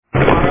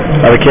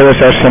Kalish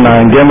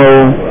and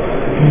Gimel,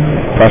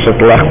 Parshas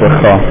Lech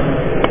Lecha.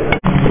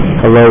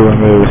 Hello,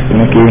 Mr.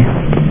 Nikki.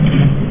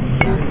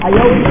 I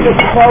always look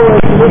forward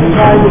to this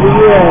time of the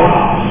year.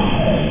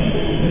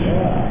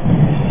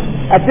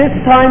 At this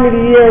time of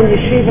the year in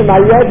Yeshiva, my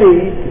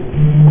Rabbi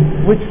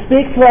would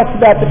speak to us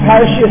about the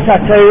Parshas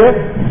Lech Lecha,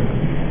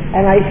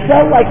 and I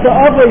felt like the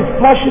others,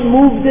 Pasha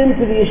moved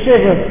into the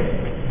Yeshiva.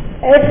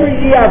 Every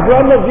year,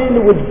 Avraham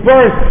Avinu would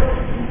burst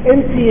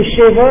into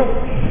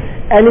Yeshiva,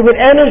 and he would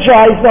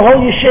energize the whole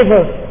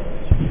Yeshiva.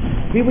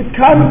 He would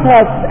come to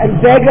us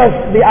and beg us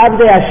to be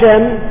Avdei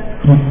Hashem,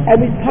 and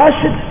we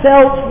Pasha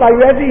felt by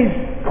Rebbe's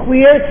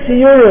clear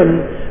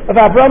tziyurim of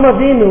Avraham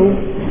Avinu,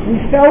 we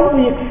felt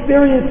we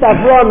experienced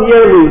Avraham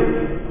yearly.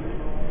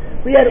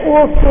 We had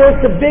all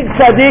sorts of big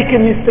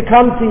tzaddikim used to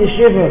come to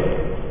Yeshiva.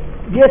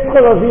 Yitzchak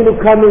Avinu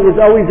coming was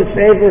always a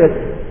favorite.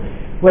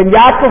 When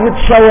Yaakov would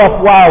show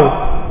up,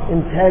 wow,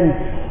 intense.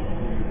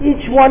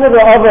 Each one of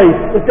the others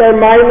with their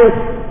minus,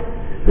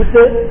 with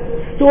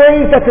the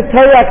stories that the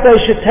Torah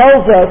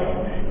tells us,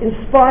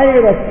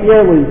 inspired us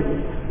yearly.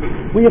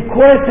 We of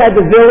course had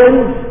the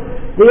villains.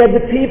 We had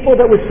the people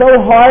that were so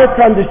hard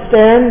to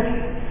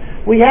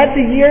understand. We had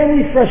the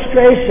yearly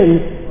frustrations.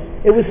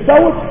 It was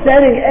so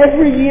upsetting.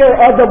 Every year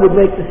Adam would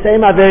make the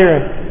same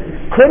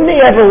Aveira. Couldn't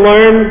he ever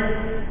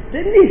learn?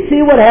 Didn't he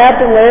see what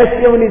happened last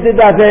year when he did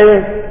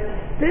Aveira?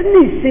 Didn't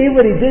he see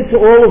what he did to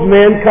all of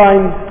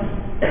mankind?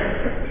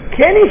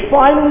 Can he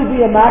finally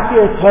be a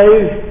Makir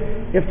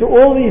Tov after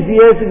all these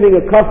years of being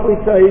a Kafli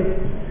Tov?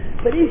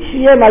 But each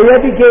year my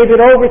Rebbe gave it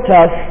over to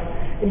us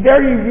in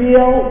very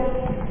real,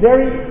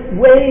 very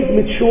ways,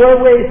 mature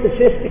ways,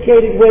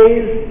 sophisticated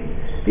ways.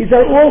 These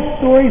are all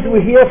stories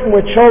we hear from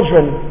our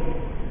children.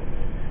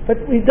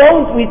 But we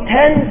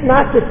tend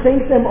not to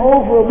think them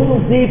over a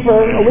little deeper,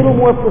 a little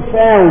more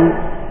profound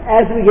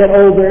as we get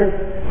older.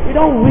 We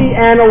don't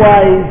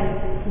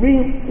reanalyze,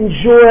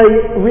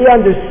 re-enjoy,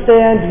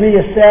 re-understand,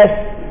 reassess.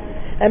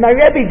 And my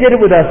Rebbe did it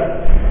with us.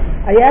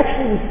 I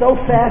actually was so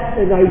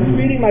fascinated. I was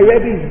reading my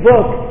Rebbe's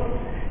book.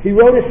 He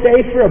wrote a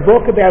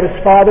book about his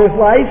father's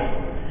life.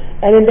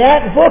 And in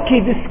that book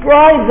he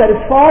describes that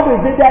his father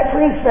did that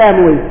for his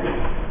family.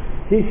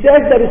 He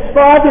says that his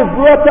father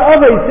brought the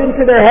others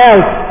into their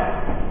house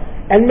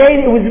and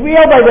it was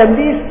real by them,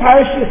 these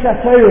Parshas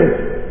Lech.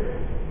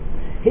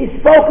 He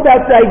spoke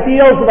about the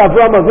ideals of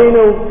Avraham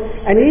Avinu,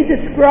 and he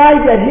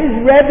described that his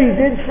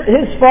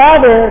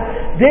father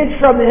did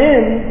from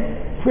him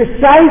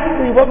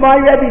precisely what my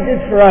Rebbe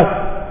did for us.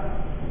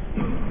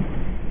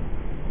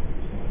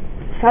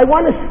 So I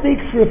want to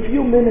speak for a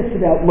few minutes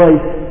about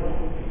life.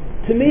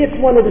 To me it's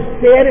one of the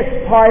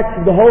saddest parts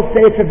of the whole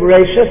Sefer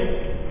Bereshis.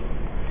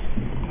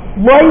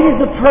 Light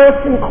is a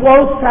person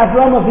close to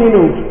Avraham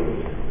Avinu.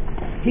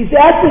 He's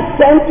at the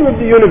center of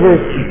the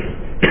universe.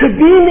 To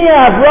be near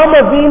Avraham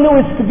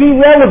Avinu is to be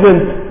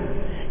relevant,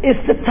 is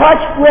to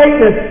touch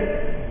greatness.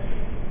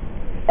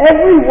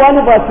 Every one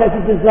of us has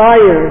a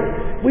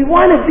desire. We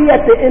want to be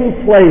at the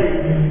in place.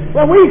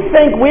 When we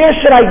think, where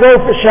should I go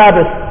for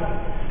Shabbos?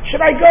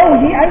 Should I go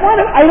here?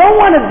 I don't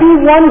want to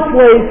be one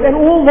place and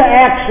all the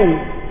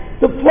action.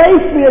 The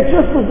place where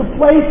just was the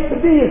place to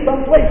be is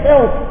someplace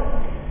else.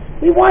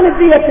 We want to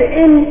be at the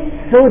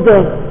in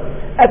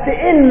Suda, at the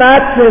in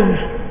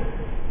Matziv.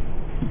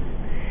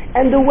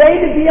 And the way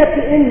to be at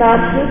the in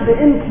Matziv, the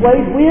in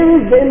place, where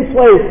is the in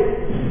place?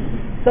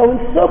 So in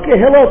Sukkah,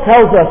 Hillel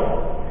tells us,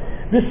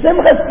 the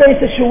Simchas Beis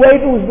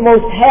HaShueva was the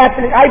most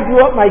happening. I grew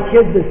up my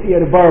kids this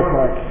year at Borough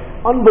Park.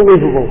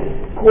 Unbelievable.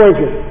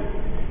 Gorgeous.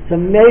 It's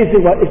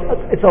amazing.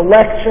 It's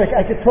electric.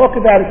 I could talk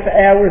about it for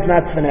hours,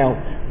 not for now.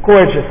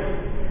 Gorgeous.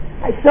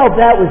 I felt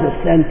that was a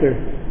center.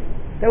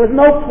 There was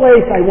no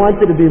place I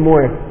wanted to be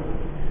more.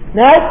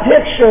 Now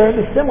picture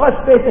the Simchas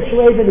Beis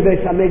HaShueva in the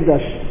Beis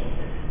HaMikdash.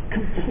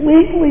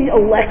 Completely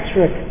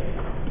electric.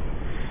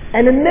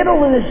 And in the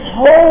middle of this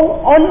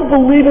whole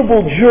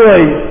unbelievable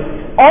joy,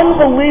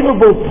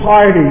 unbelievable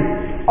party,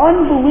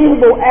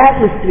 unbelievable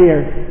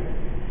atmosphere.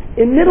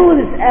 In the middle of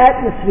this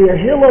atmosphere,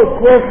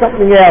 Hillel calls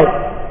something out.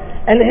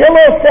 And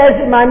Hillel says,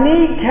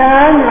 Imani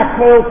kan,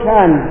 hakol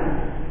kan.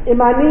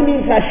 Imani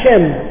means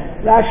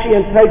Hashem. Rashi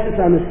and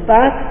Taisus on the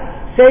spot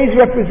says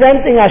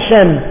representing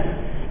Hashem.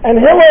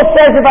 And Hillel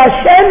says, if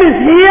Hashem is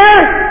here,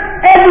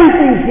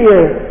 everything's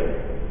here.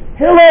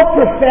 Hillel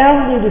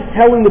profoundly was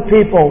telling the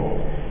people,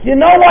 you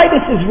know why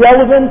this is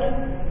relevant?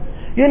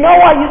 You know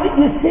why?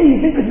 You think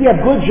because we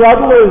have good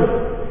jugglers,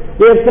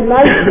 we have some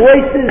nice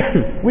voices,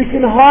 we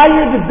can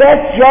hire the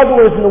best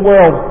jugglers in the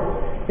world.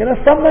 You know,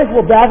 sometimes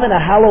we'll daven a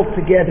hallel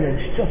together and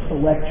it's just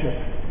electric.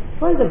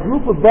 Find a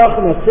group of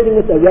Bachim are sitting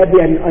with the Rebbe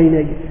and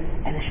Einig,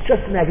 and it's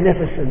just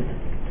magnificent.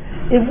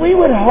 If we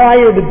would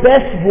hire the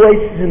best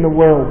voices in the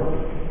world,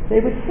 they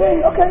would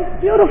say, okay,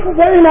 beautiful,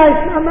 very nice.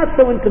 I'm not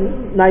so into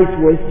nice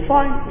voices.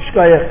 Fine,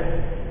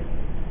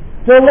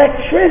 shkoyach. The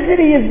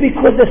electricity is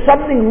because there's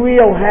something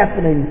real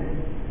happening.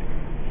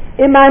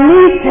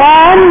 Imani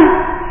kan,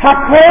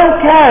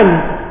 hakol kan.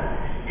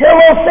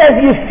 Hillel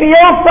says, you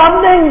feel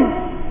something?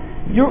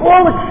 You're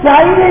all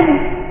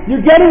excited?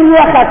 You're getting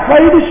Ruach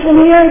HaKodesh from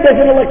here.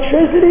 There's an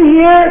electricity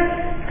here.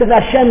 It's because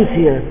Hashem's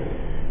here.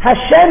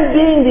 Hashem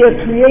being there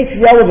creates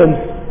relevance.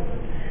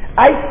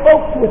 I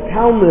spoke to a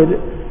Talmud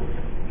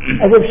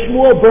of Rav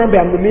Shmuel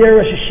Birnbaum, the Mir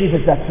Rosh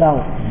Yeshiva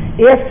Zatzal,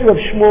 after Rav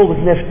Shmuel was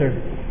nifter.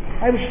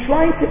 I was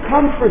trying to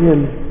comfort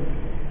him.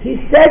 He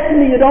said to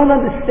me, you don't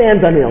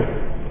understand, Daniel.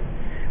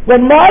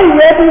 When my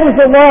Rebbe was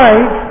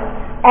alive,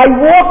 I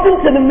walked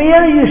into the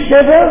Mir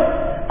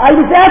Yeshiva. I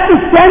was at the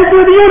center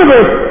of the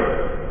universe.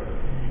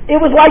 It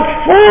was like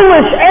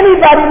foolish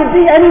anybody to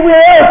be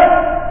anywhere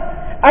else.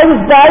 I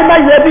was by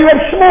my Rebbe Rav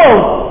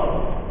Shmuel.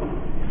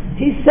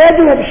 He said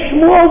to Rav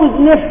Shmuel was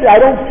nifter. I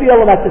don't feel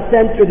I'm at the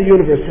center of the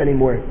universe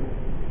anymore.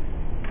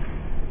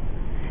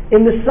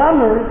 In the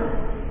summer,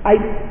 I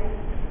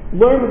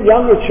learned with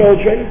younger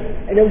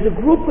children, and there was a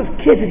group of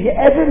kids. If you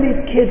ever meet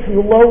kids from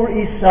the Lower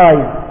East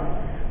Side,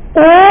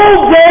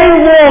 all day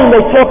long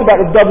they talk about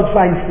Rav David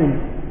Feinstein.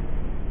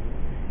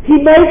 He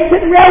makes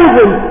it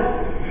relevant.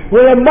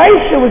 When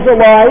Moshe was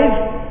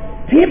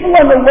alive, people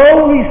on the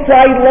Lower East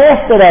Side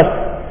laughed at us.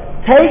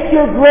 Take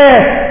your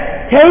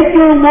grass, take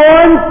your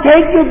lawns,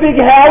 take your big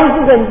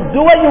houses, and do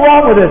what you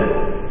want with it.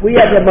 We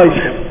had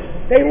Moshe.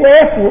 They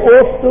laughed. We're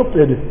all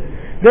stupid.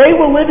 They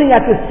were living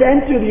at the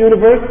center of the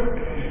universe.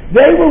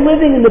 They were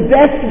living in the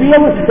best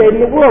real estate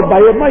in the world by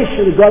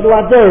Moshe, the Gadol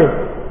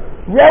Ador.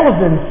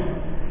 Relevance,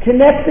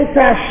 connected to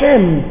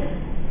Hashem.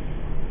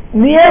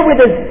 Near with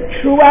a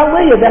true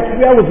Aliyah, that's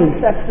relevance,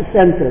 that's the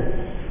center.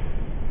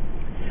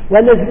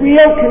 When there's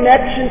real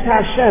connection to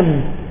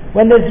Hashem,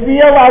 when there's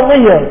real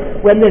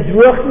Aliyah, when there's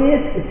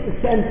Ruchnius, it's the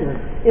center.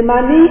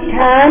 Imani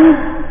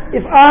can,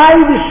 if I,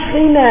 the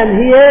Shechina,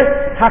 am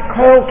here,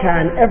 Hakol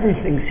can,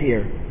 everything's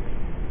here.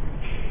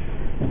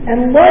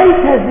 And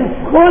life has this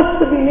chus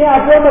to be near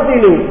Avram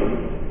Avinu.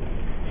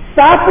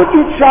 Stop with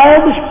your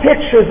childish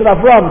pictures of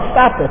Avram,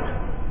 stop it.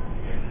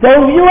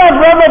 Don't view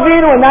Avram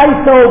Avinu, a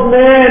nice old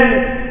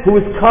man who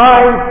was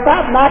kind,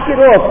 stop, knock it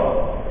off.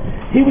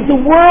 He was a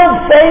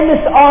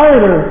world-famous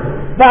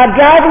orator.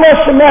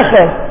 V'agavla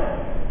shemecha.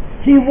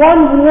 He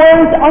won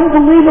wars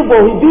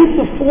unbelievable. He beat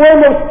the four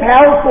most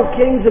powerful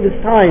kings of his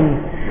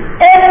time.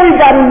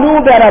 Everybody knew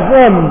about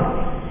Avram.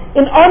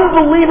 An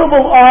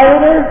unbelievable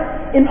orator,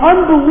 an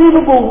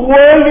unbelievable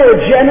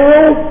warrior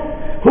general,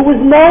 who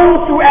was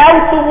known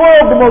throughout the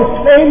world, the most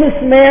famous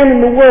man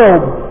in the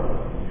world.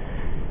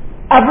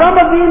 Avram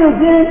Avinu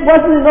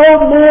wasn't an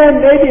old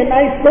man, maybe a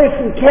nice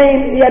person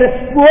came. He had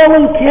a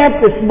sprawling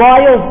campus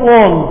miles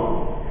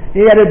long.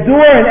 He had a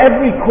door in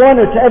every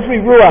corner to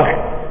every ruach.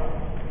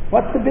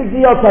 What's the big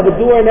deal to have a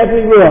door in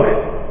every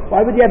ruach?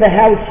 Why would you have a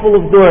house full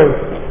of doors?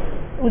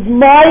 It was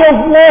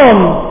miles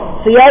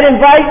long. So you had to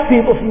invite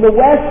people from the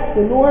west,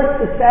 the north,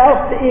 the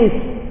south, the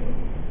east.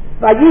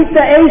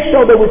 Vayita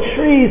Esho, there were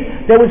trees.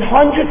 There was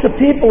hundreds of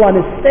people on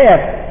his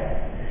staff.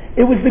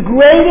 It was the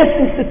greatest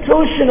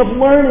institution of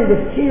learning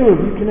of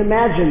Kiruv you can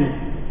imagine.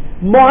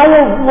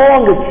 Miles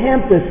long a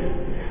campus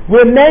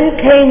where men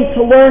came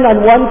to learn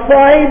on one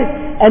side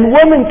and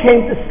women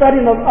came to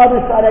study on the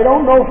other side. I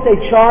don't know if they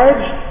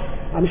charged.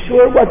 I'm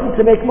sure it wasn't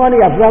to make money.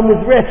 Avram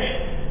was rich.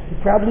 He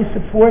probably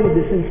supported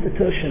this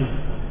institution.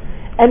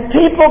 And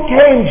people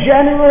came,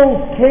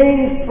 generals,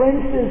 kings,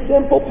 princes,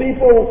 simple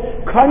people,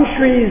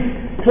 countries,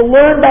 to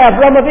learn by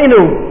Avram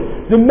Avinu.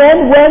 The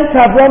men went to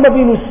Avram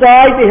Avinu's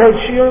side, they heard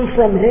shiurim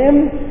from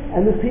him,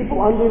 and the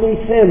people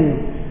underneath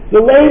him. The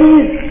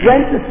ladies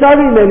went to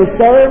study him, and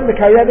Sarah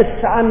Mekareves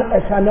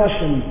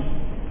Hanoshim.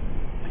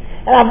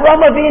 And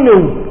Avram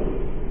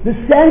Avinu, the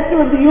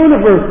center of the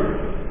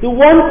universe, the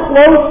one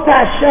close to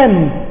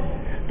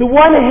Hashem, the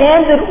one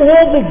handed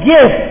all the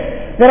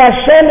gifts that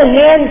Hashem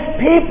hands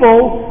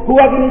people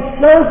who are going to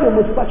serve him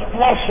with such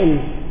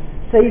passion.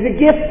 So he's a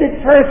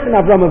gifted person,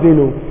 Avram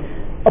Avinu.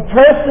 A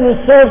person who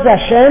serves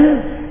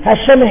Hashem,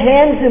 Hashem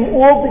hands him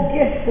all the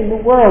gifts in the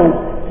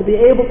world to be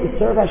able to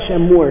serve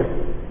Hashem more.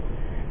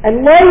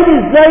 And light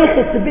is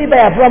zeiches to be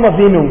by Avram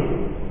Avinu.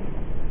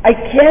 I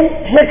can't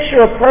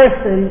picture a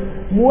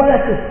person more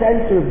at the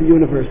center of the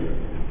universe.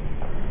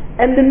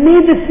 And the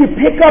midas you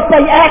pick up by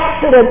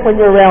accident when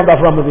you're around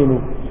Avram Avinu.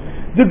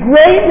 The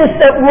greatness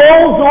that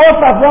rolls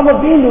off Avram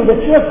Avinu, that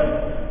just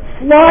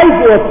flies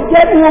off.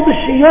 Forget all the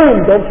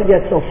shiurim, don't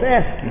forget so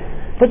fast.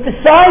 But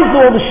besides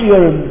all the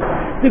shiurim,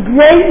 the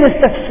greatness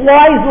that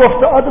flies off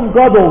the Adam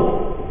Gadol.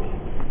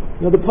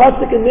 You know, the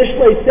pasuk in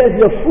Mishlei says,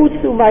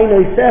 "Yafutzu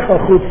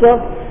ma'inosecha chutza."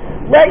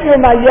 Let your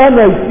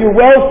mayanos, your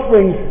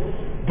wellsprings,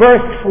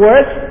 burst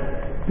forth.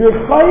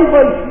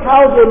 B'chayvos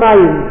palver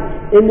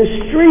mayim, in the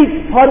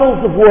streets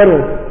puddles of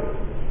water.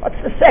 What's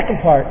the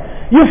second part?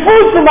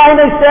 Yafutzu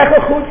ma'inosecha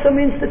chutza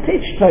means to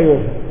teach Torah.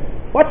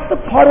 What's the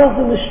puddles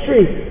in the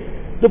streets?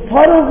 The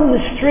puddles in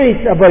the streets,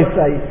 Rabbi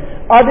say,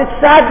 are the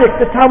tzaddik,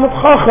 the Talmud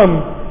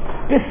Chacham.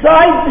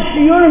 Besides the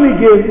shiurim he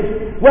gives,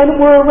 when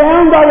we're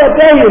around our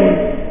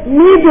Rebbeim,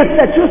 midas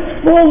that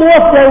just fall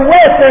off, they're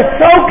wet, they're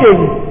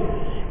soaking.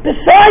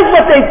 Besides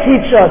what they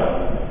teach us,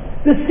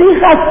 the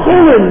Sichas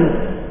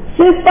Chulin,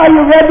 sit by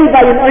your Rebbe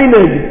by an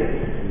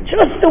Oimid,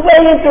 just the way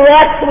he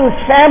interacts with his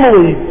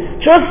family,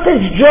 just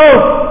his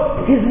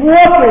joke, his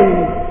walking,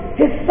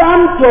 His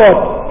stam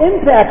talk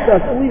impacts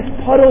us, at least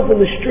puddles in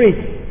the street.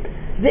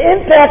 The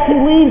impact he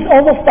leaves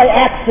almost by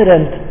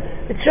accident.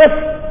 It's just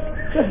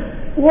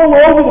all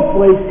over the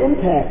place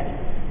impact.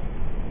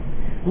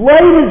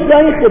 Light is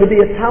zeicher to be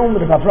a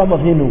Talmud of Avram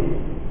Avinu.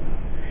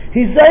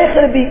 He's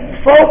zeicher to be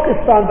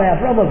focused on by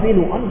Avram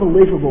Avinu.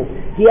 Unbelievable.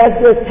 He has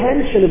the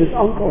attention of his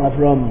uncle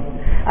Avram.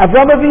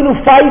 Avram Avinu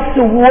fights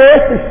the war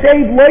to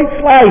save Light's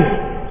life.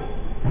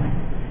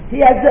 He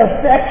has the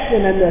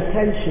affection and the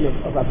attention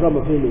of Avram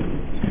Avinu.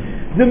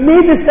 The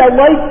midas that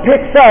Light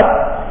picks up,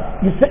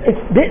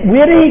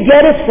 where did he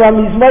get it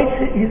from? He's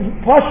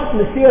Parshas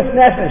Mesiras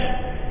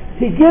Nefesh.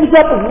 He gives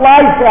up his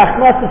life for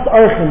Achnatas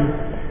Orchim.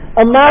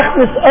 A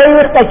machnas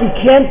oirich like you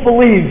can't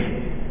believe.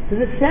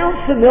 Does it sound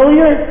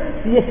familiar?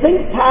 Do you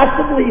think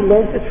possibly he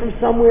learned it from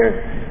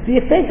somewhere? Do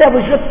you think that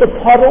was just a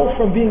puddle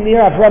from being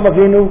near Avram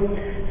Avinu?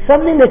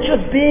 Something that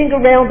just being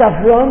around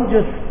Avram,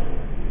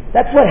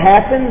 that's what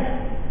happens?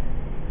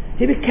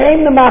 He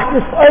became the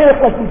machnas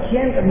oirich like we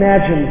can't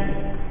imagine.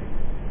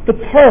 The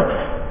perks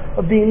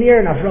of being near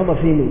an Avram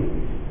Avinu.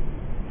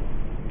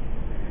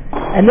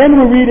 And then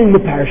we're reading the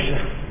parsha.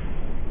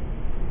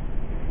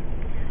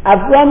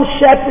 Avram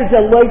shepherds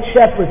and Lot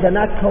shepherds are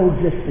not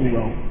coexisting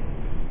well.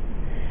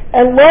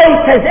 And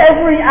Lot has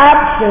every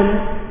option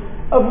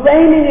of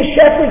reining the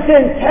shepherds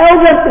in. Tell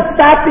them to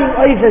stop being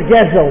over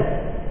gezel.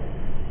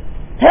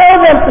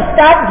 Tell them to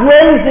stop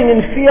grazing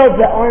in fields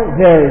that aren't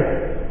theirs.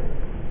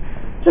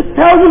 Just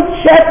tell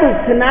these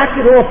shepherds to knock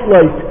it off,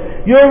 Lot.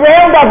 You're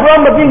around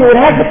Avram Avinu. It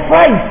has a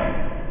price.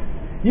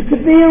 You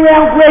could be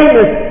around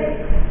greatness.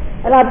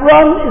 And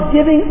Avram is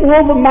giving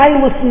all the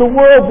milas in the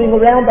world being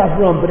around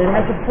Avram, but it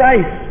has a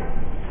price.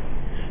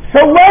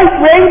 So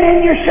rein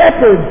in your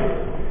shepherds.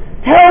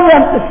 Tell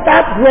them to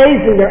stop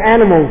grazing their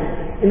animals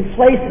in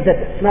places that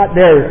it's not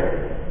theirs.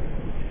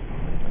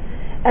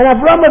 And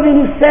Avram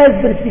Avinu says,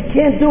 but if you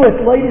can't do it,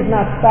 Lot is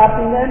not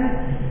stopping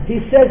them. He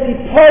says, we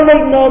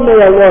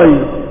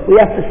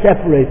have to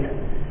separate.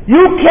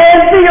 You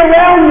can't be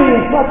around me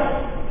in such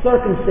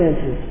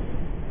circumstances.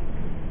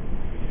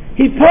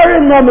 He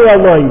parted Nomer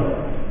Eloi.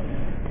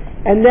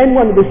 And then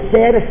one of the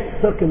saddest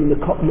psukim in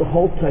the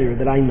whole Torah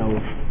that I know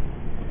of.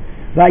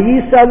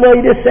 Vayisa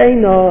Lot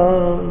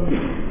Eseino.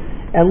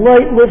 And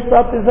Lot lifts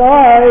up his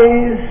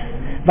eyes.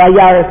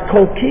 Vayaris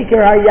Kol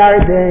Kikar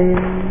HaYarden.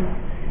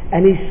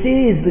 And he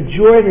sees the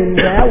Jordan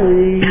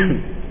Valley.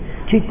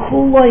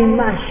 Kikuloi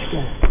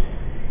Mashka.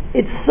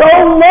 It's so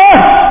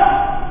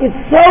lush.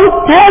 It's so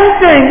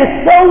tempting. It's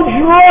so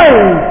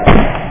drawing.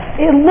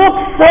 It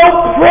looks so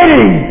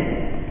pretty.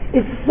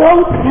 It's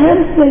so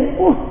tempting.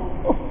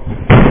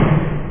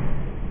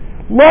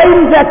 Light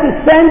is at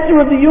the center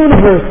of the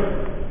universe.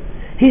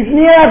 He's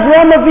near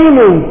Avram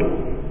Avinu.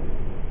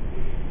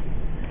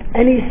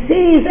 And he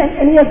sees,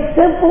 and he has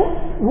simple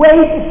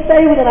ways to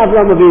stay within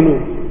Avram Avinu.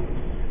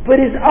 But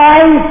his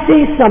eyes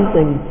see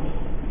something.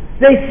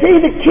 They see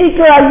the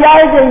Kikar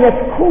HaYarden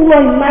that's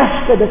kulay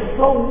mashka, that's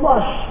so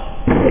lush.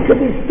 It could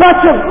be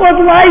such a good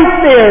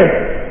life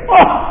there.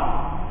 Oh!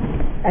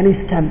 And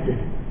he's tempted.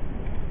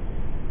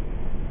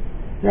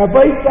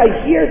 Rabbi, I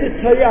hear the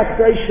Torah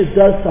Kalish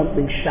does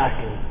something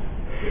shocking.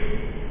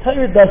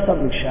 Torah does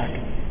something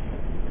shocking.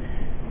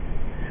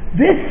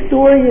 This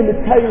story in the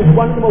Torah is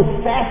one of the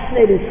most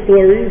fascinating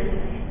stories.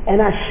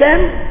 And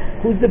Hashem,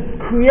 who's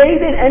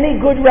created any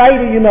good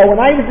writer, you know, when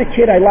I was a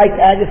kid I liked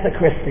Agatha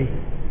Christie.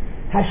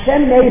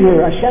 Hashem made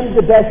her. Hashem's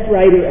the best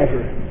writer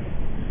ever.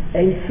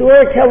 And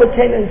Surah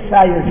Keliken and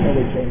Sayur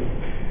Keliken.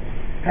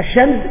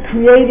 Hashem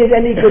created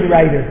any good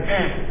writer.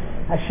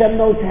 Hashem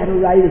knows how to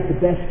write as the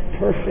best,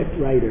 perfect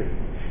writer.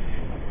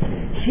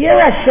 Here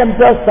Hashem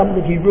does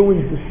something, he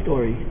ruins the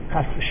story.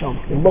 Chas v'shalom.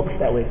 It looks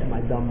that way to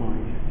my dumb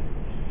mind.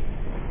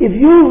 If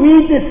you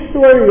read this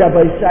story,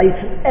 Rabbi, it's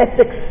an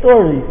epic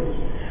story.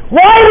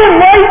 Why did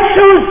Lot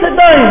choose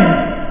Sodom?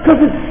 Because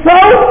it's so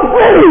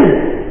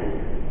pretty.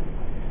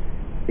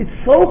 It's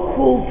so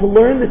cool to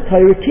learn the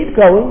Torah. Keep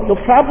going.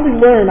 You'll probably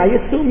learn. I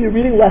assume you're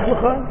reading Lech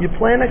Lecha. You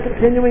plan on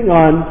continuing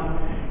on.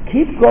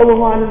 Keep going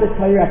on in the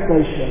Torah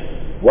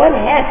Kalish. What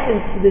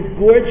happens to this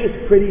gorgeous,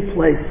 pretty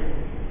place?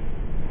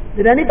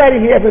 Did anybody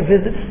here ever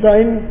visit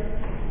Sodom?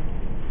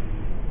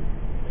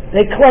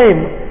 They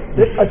claim.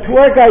 A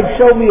tour guide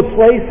showed me a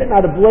place that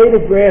not a blade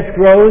of grass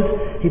grows.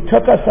 He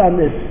took us on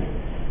this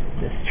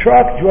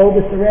truck, drove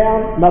us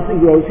around. Nothing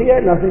grows here,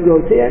 nothing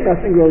grows here,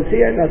 nothing grows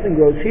here, nothing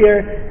grows here,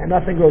 and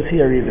nothing grows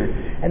here either.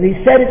 And he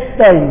said it's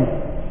stone.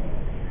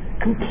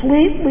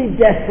 Completely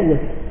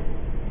desolate.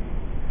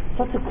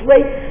 Such a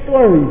great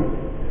story.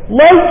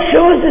 Light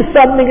chooses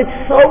something,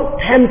 it's so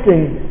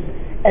tempting.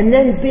 And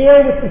then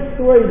bear with the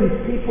story,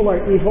 these people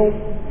are evil.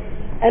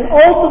 And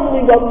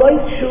ultimately what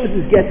light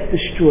chooses gets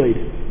destroyed.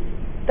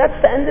 That's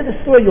the end of the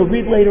story, you'll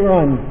read later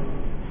on.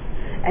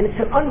 And it's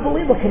an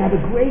unbelievable, can have a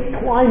great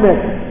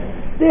climax.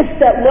 This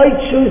that Light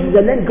chooses,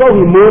 and then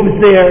he moves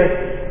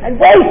there. And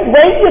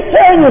wait your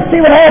turn, you'll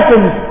see what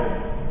happens.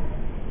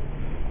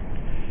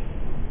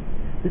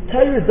 The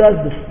Torah does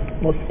the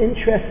most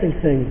interesting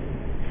thing.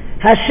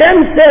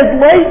 Hashem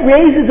says, Light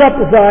raises up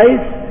his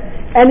eyes,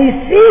 and he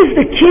sees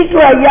the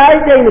Kikar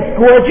HaYarden, it's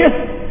gorgeous,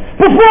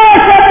 before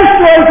Hashem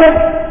destroys it.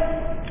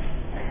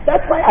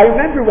 That's why I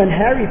remember when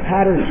Harry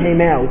Potter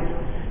came out,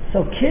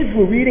 so kids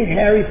were reading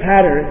Harry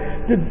Potter,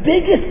 the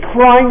biggest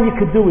crime you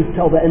could do is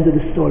tell the end of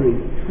the story.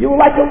 You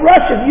were like a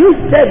Russian. You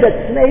said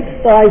that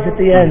Snape dies at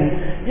the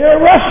end. You're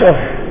a Russian.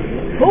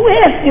 Who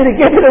asked you to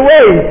give it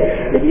away?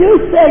 If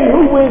you say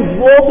who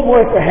wins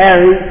Voldemort for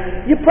Harry,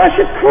 you're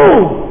Prussian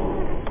cool.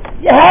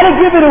 You had to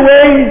give it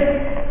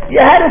away. You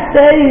had to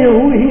say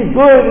who he's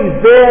good, he's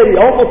bad, he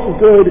almost was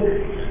good.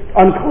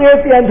 Unclear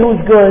at the end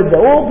who's good.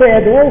 They're all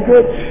bad, they're all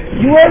good.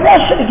 You were a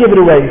Russian to give it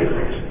away.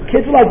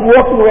 Kids are like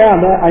walking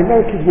around. I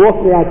remember kids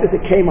walking around. I think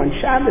it came on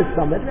Shabbos,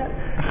 something.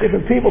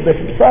 Different people,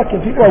 different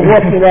sucking. People are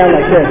walking around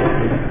like this.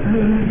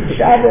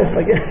 Shabbos,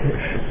 like this.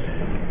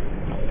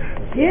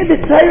 Here, the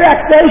Torah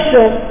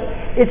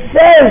Akdosha, it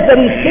says that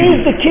he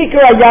sees the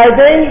Kikar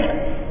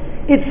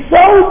HaYarden. It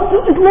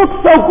looks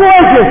so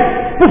gorgeous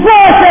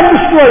before Hashem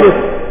destroyed it.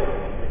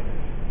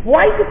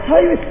 Why did the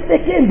Torah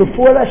stick in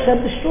before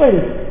Hashem destroyed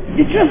it?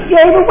 You just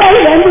gave away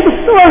the end of the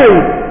story.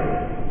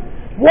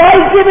 Why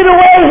give it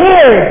away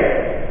here?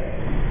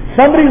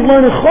 Somebody's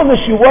learning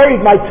Chumash, you're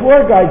worried my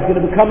tour guide's going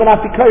to become an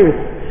Apikoros.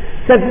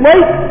 Says,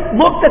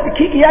 looked at the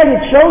Kikar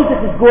HaYarden, it shows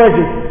that it's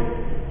gorgeous.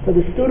 So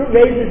the student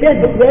raised his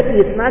hand, but Rebbe,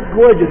 it's not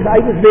gorgeous.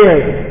 I was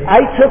there. I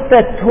took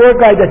that tour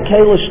guide that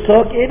Kalish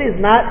took. It is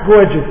not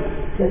gorgeous.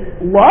 Says,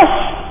 lush,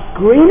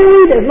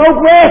 greenery, there's no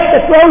grass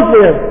that grows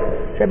there.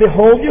 Said,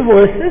 hold your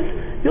horses.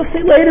 You'll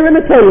see later in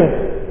the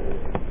Torah.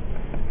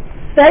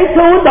 Stay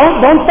tuned,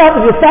 don't stop.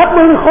 If you stop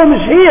learning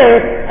Chumash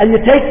here and you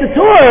take the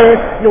tour,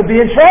 you'll be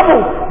in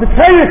trouble. The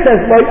Torah says,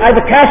 I have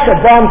a kasha,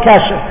 bomb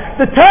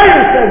kasha. The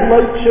Torah says,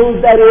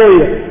 choose that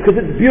area because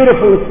it's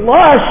beautiful, it's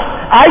lush.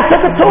 I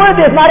took a tour,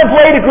 there's not a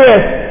blade of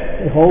grass.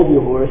 Say, hold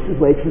your horses,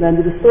 wait for the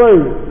end of the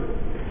story.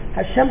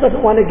 Hashem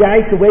doesn't want a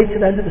guy to wait to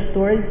the end of the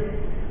story.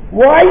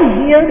 Why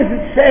here does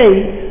it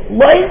say,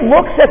 light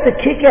looks at the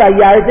Kikar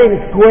HaYarden,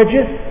 it's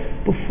gorgeous,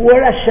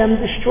 before Hashem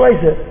destroys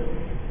it?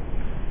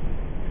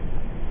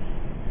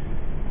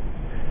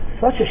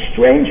 Such a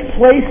strange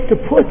place to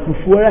put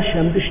before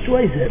Hashem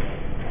destroys it.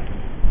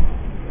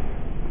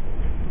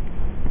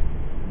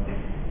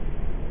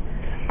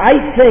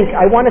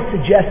 I want to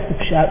suggest to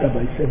Pshat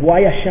Rabbi said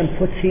why Hashem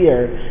puts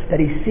here that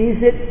he sees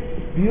it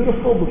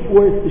beautiful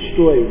before it's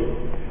destroyed.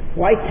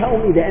 Why tell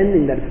me the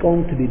ending that it's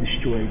going to be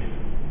destroyed?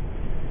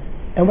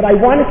 And what I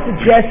want to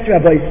suggest,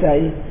 Rabbi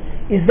say,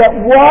 is that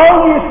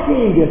while you're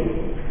seeing it,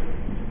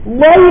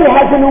 light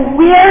has an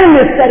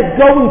awareness that it's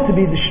going to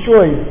be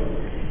destroyed.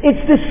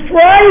 It's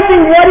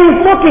describing what he's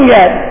looking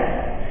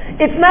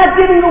at. It's not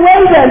giving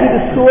away the end of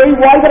the story.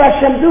 Why would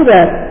Hashem do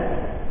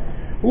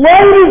that?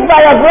 Light is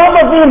by Avraham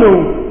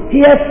Avinu. He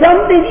has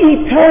something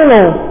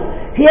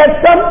eternal. He has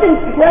something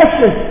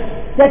precious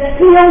that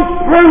feels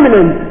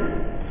permanent.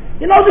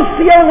 You know the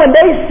feeling when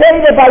they say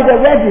that by the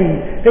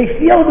Rebbe, they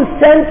feel the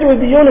center of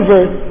the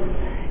universe.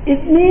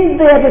 It means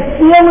they have a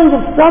feeling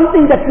of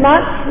something that's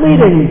not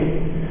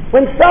fleeting.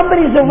 When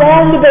somebody's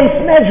around the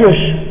Beis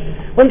Medrash,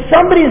 when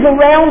somebody's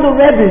around the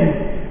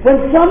Rebbe,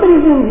 when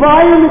somebody's in the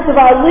environment of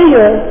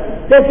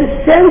Aliyah, there's a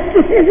sense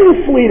this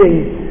isn't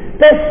fleeting.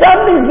 There's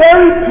something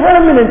very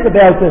permanent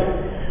about this.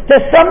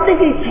 There's something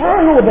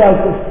eternal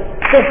about this.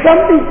 There's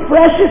something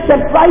precious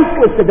and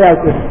priceless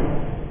about this.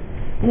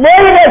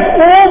 Lord has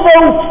all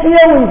those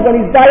feelings when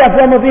he's by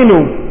Avraham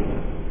Avinu.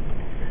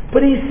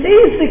 But he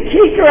sees the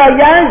Kikar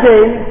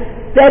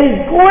HaYarden that is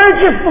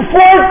gorgeous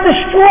before it's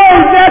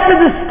destroyed. That's a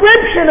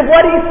description of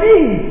what he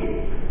sees.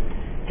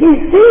 He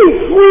sees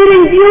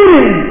fleeting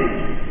beauty.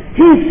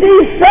 He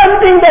sees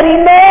something that he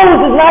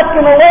knows is not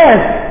going to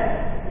last.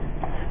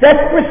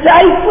 That's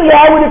precisely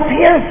how it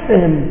appears to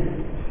him.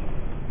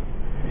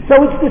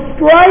 So it's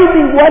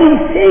describing what he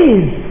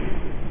sees.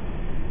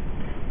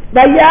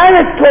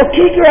 Vayaret kol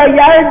Kikar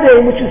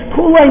HaYarden, which is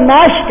Kulei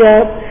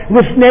Mashka,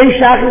 Lifnei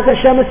Shachris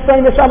Hashem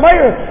Espein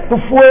Esamayr,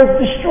 before it's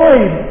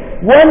destroyed.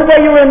 One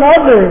way or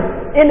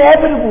another,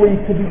 inevitably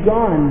to be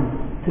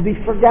gone, to be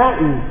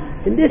forgotten.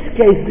 In this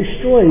case,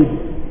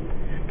 destroyed.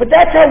 But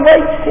that's how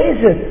light sees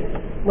it.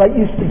 Like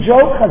used to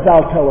joke,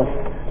 Chazal tell us,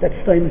 that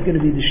Stein is going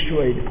to be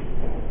destroyed.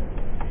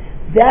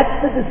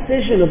 That's the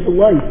decision of the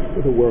light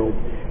for the world.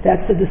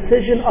 That's the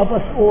decision of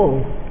us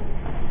all.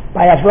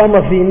 By Avraham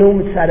Avinu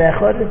Mitzad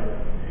Echad.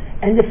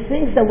 And the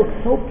things that look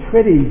so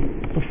pretty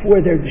before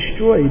they're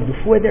destroyed,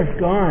 before they're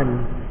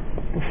gone,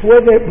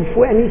 before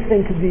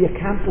anything could be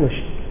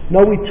accomplished,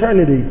 no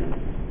eternity.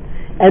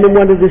 And in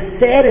one of the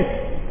saddest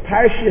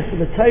parshas of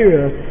the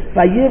Torah,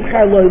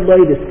 Vayivchar Lo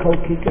Loidus Kol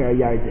Kikar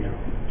HaYarden.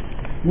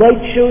 Light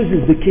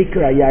chooses the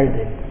Kikar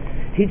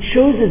HaYarden. He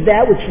chooses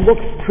that which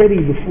looks pretty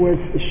before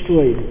it's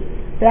destroyed.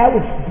 That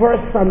which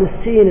bursts on the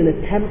scene in a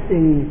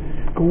tempting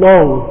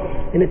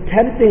glow, in a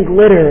tempting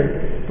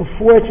glitter,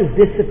 before it just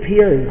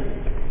disappears.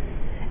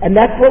 And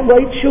that's what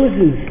light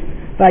chooses.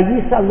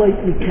 Vayisa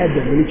Light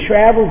Mikedem. When he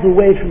travels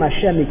away from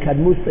Hashem,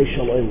 Mikadmusei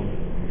Shalom.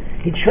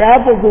 He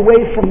travels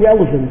away from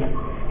relevance.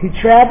 He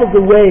travels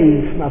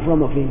away from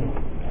Avraham Avinu.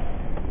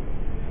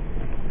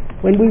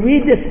 When we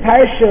read this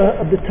parsha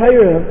of the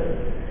Torah,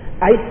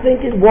 I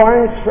think it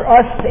warrants for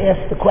us to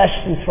ask the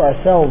questions for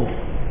ourselves.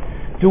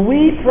 Do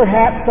we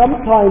perhaps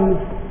sometimes,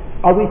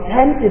 are we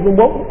tempted, and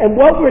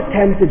what we're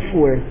tempted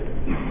for?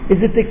 Is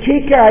it the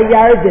Kikar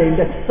HaYarden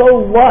that's so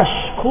lush,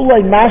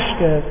 kulay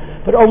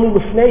mashka, but only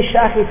Lifnei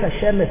Shachris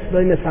Hashem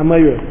Esloimes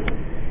Hamayr?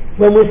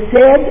 When we're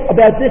sad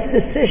about this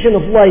decision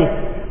of life,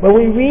 when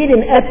we read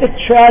an epic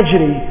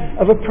tragedy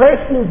of a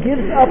person who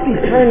gives up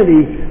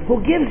eternity,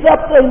 who gives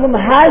up the Olam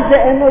Hazeh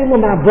and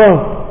Olam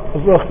Haba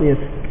of Ruchnius,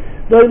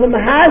 the Olam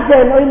Hazeh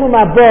and Olam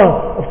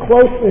Haba of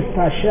closeness to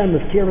Hashem,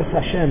 of Kiras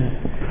Hashem,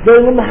 the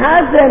Olam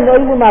Hazeh and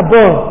Olam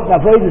Haba of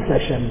Avodas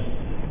Hashem.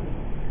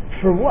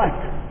 For what?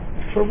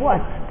 For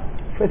what?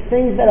 For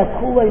things that are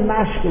kulay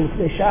mashkin,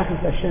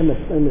 Shachis Hashem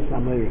Esloimes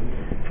Hamayr,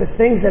 for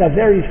things that are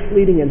very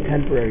fleeting and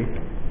temporary.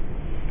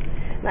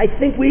 And I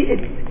think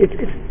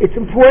it's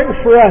important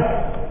for us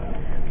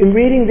in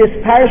reading this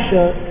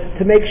parsha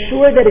to make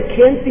sure that it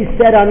can't be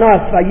said on us,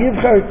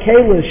 Vayivchar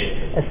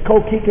Kalish as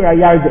Kol Kikar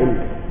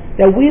HaYarden,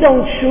 that we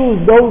don't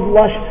choose those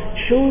lush,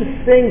 choose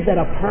things that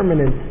are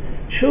permanent,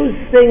 choose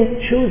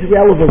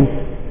relevance.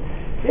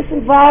 This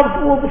involves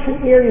all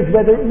different areas,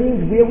 whether it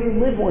means where we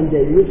live one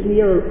day, live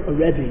near a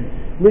Rebbe,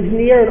 live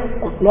near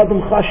an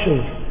Adam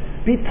Chashuv,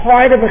 be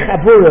part of a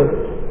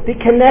Chabura, be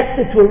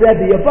connected to a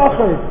Rebbe, a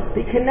Bacher,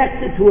 be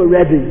connected to a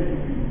Rebbe,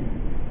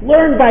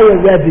 learn by a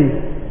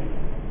Rebbe,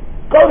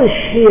 go to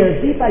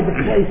Shir, be by the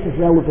place of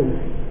relevance,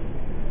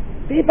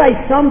 be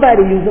by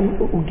somebody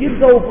who gives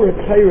over a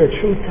Torah, a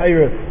true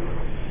Torah,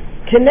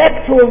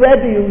 connect to a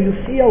Rebbe who you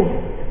feel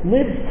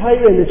lives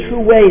Torah in a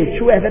true way, a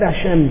true Eved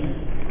Hashem.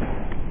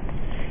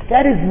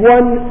 That is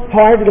one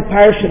part of the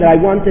parsha that I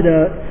wanted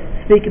to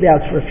speak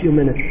about for a few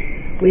minutes.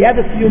 We have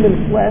a few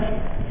minutes left,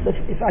 so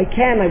if I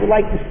can, I would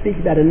like to speak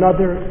about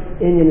another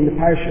inyan in the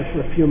parsha for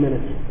a few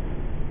minutes.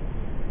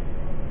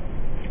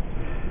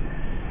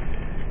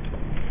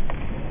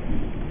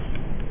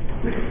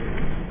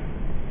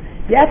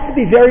 You have to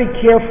be very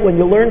careful when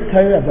you learn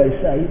Torah, I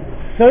say.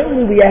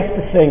 Certainly we have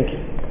to think.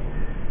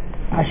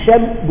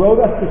 Hashem wrote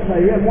us the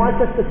Torah and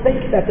wants us to think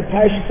about the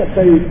parsha that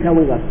Torah is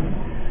telling us.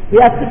 We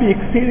have to be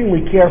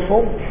exceedingly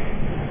careful.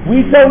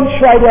 We don't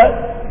try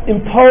to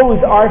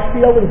impose our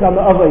feelings on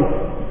the others.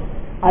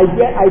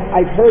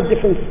 I've heard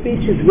different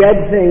speeches,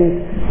 read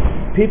things.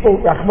 People,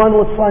 Rahman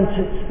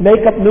Litzlan,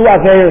 make up new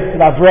averos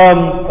of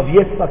Avram, of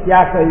Yitzchak,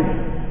 Yaakov,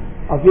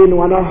 Avinu.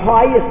 On our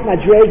highest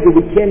madrega,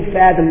 we can't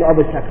fathom the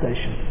other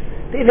taxation.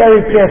 Be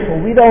very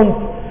careful. We don't,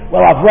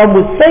 well, Avram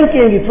was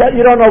thinking, you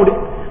don't know.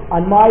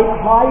 On my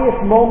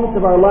highest moments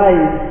of our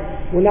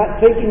lives, we're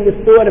not thinking the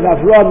thought of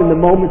Avram in the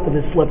moment of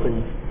his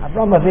slippings.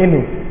 Avram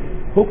Avinu.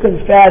 Who can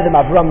fathom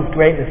Avram's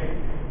greatness?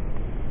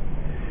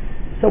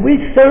 So we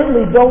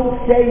certainly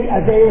don't say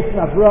Averos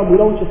of Avram. We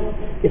don't just,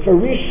 if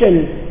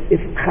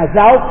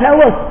Chazal tell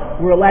us,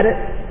 we'll let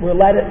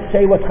it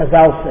say what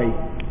Chazal say.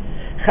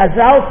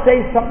 Chazal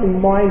say something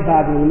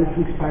mind-boggling in this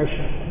week's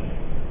parsha.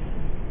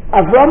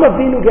 Avram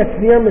Avinu gets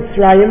near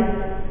Mitzrayim,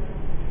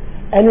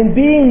 and in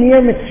being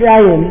near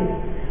Mitzrayim,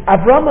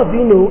 Avram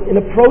Avinu, in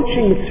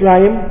approaching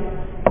Mitzrayim,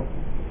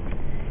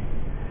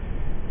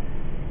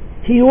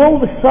 he all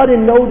of a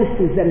sudden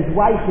notices that his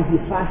wife is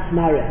Yifas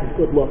Mara, his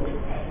good looks.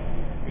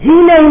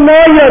 Hine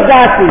no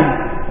yodati,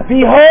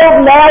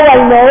 behold, now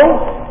I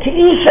know, ki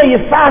isha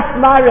Yifas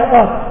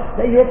Mara,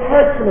 that you're a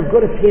person of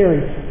good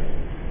appearance.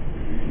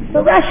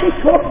 So Rashi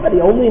talks, but he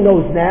only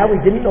knows now, he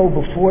didn't know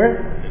before.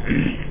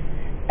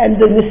 And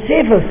the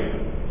Nesivos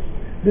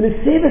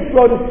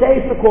wrote a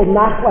sefer called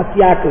Nachlas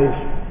Yaakov.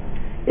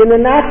 In the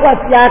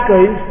Nachlas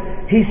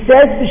Yaakov, he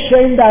says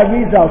b'shem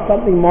da'arizal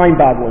something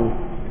mind-boggling.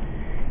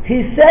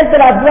 He says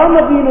that Avram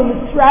Avinu,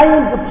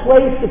 Mitzrayim is a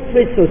place of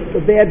fritzos, a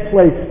bad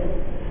place.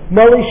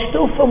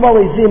 Malishtufa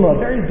Malizima, a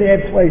very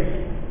bad place.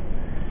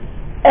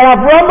 And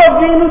Avram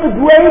Avinu, the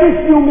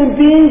greatest human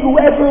being who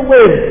ever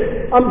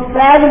lived,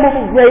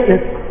 unfathomable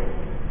greatness.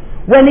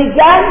 When he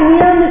got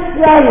near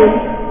Mitzrayim,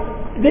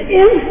 the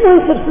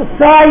influence of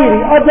society,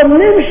 Adam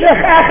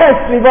Nimshach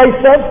Achas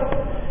V'Vaysav,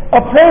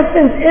 a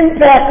person's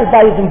impacted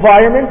by his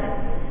environment,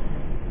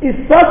 is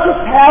such a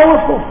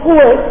powerful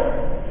force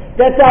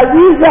that the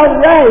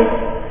Arizal writes,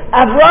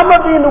 Avram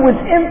Avinu was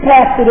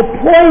impacted at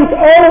point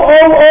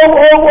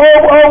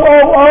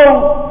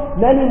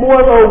many more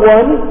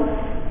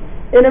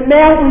 01, in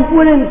amount we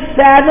wouldn't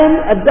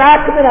fathom, a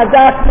dak,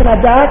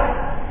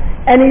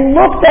 and he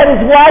looked at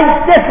his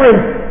wife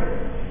different.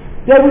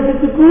 There was a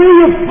degree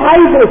of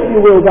private, if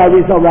you will, the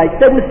Arizal writes.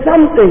 There was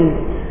something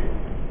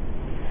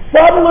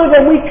subtler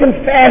than we can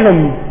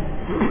fathom.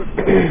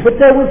 But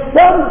there was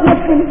some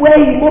different way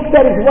he looked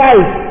at his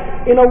wife,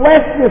 in a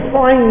less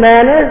refined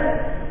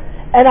manner,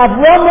 and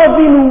Avram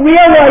Avinu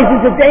realizes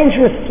a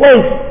dangerous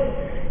place.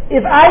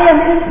 If I am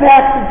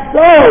impacted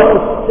so,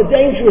 it's a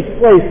dangerous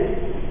place.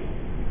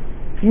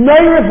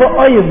 Neir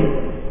v'oyim,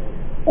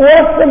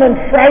 awesome and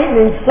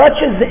frightening, such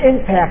is the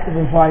impact of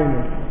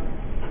environment.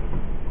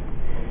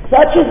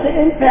 Such is the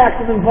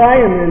impact of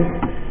environment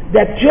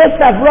that just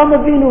Avram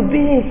Avinu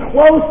being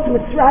close to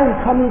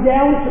Mitzrayim, coming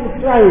down to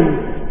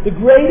Mitzrayim, the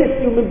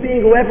greatest human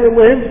being who ever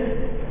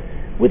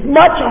lived, with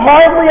much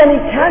hardly any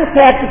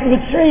contact with the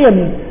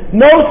Mitzrayim,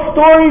 no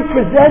story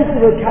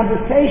presented or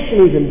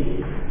conversation even,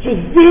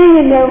 just being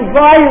in their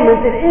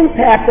environment, it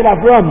impacted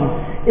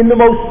Avram in the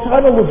most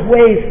subtle of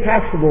ways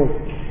possible.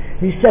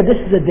 He said, this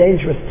is a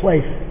dangerous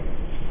place.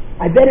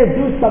 I better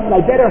do something,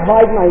 I better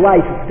hide my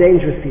life, it's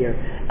dangerous here.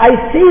 I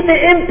see the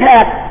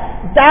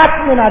impact,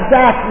 dak min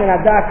adak min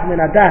adak min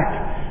adak.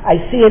 I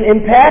see an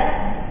impact,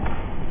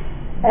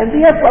 and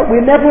therefore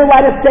we're never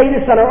allowed to say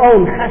this on our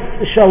own, chas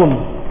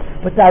v'sholom.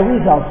 But the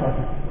Arizal says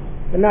it.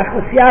 The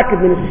Nachlas Yaakov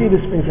in the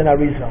Sivus brings an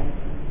Arizal.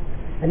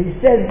 And he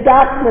says,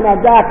 dak min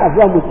adak,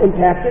 Avram was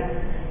impacted.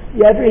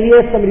 You ever hear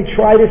somebody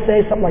try to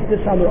say something like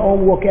this on their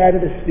own, walk out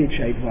of the speech,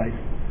 I advise.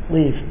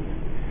 Leave.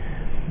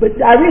 But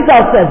the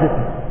Arizal says it.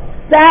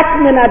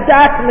 Dak min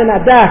adak,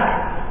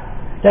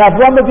 that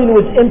Avram Avinu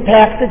was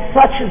impacted,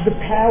 such is the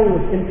power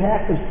of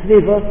impact of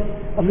Sviva,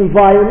 of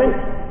environment.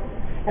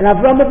 And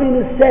Avram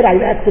Avinu said, I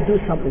have to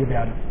do something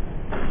about it.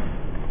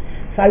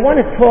 So I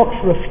want to talk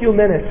for a few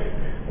minutes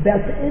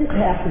about the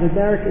impact of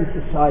American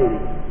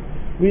society.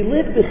 We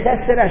live in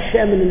Chesed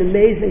Hashem in an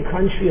amazing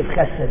country of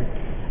Chesed.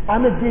 I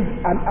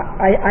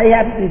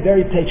happen to be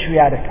very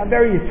patriotic. I'm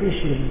very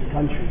appreciative of this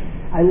country.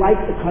 I like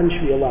the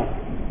country a lot.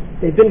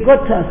 They've been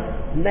good to us.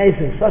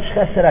 Amazing. Such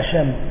Chesed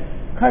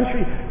Hashem.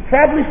 Country,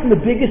 probably from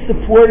the biggest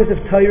supporters of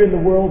Torah in the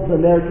world, the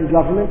American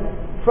government.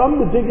 From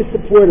the biggest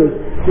supporters.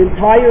 The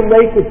entire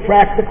Lakewood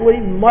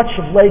practically, much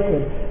of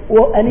Lakewood.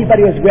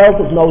 Anybody who has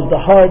relatives knows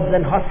the HUDs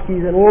and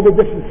Huskies and all the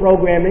different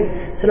programming.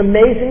 It's an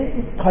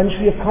amazing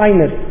country of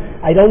kindness.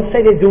 I don't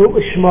say they do it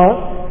with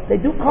Shema. They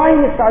do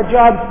kindness. Our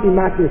job is to be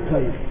matir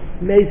toiv.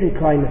 Amazing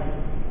kindness.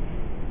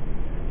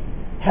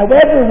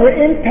 However, we're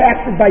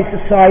impacted by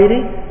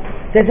society.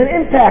 There's an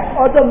impact.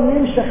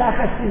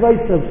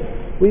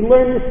 We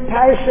learn this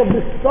parish of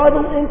the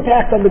subtle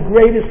impact on the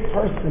greatest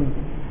person.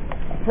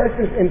 A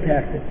person's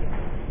impacted.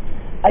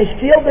 I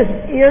feel this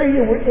area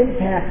we're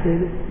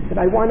impacted that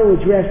I want to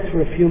address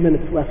for a few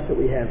minutes left that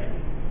we have.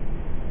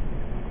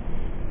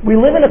 We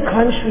live in a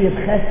country of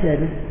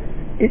chesed.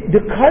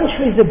 The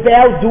country is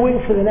about doing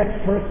for the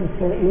next person,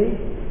 certainly,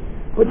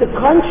 but the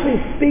country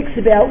speaks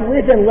about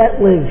live and let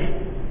live.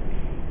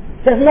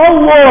 There's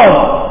no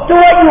law. Do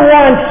what you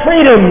want.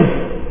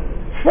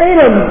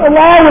 Freedoms,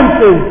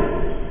 allowances.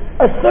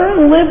 A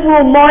certain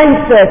liberal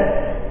mindset.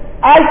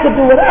 I could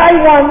do what I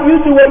want, you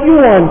do what you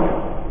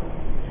want.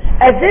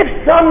 As if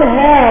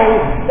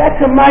somehow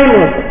that's a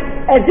minus.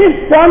 As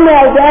if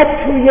somehow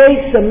that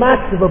creates a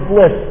massive of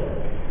bliss.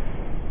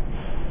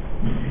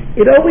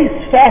 It always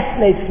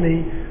fascinates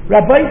me.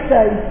 Rabbi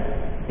says,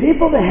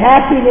 people with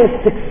happiness,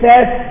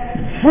 success,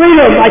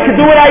 freedom, I can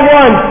do what I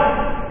want.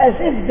 As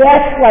if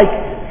that's like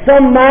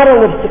some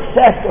model of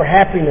success or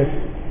happiness.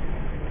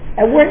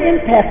 And we're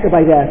impacted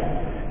by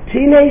that.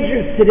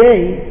 Teenagers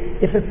today,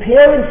 if a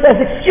parent says,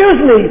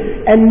 excuse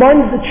me, and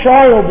muns the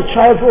child's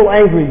a little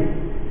angry.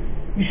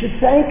 You should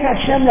thank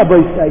Hashem, Rabbi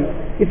say.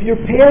 If your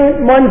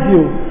parent muns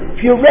you,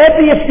 if you're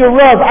Rebbe, if you're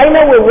Rav, I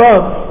know we're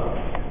Rav.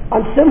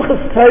 On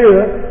Simchas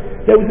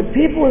Torah, there was the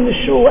people in the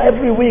shul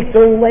every week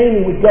during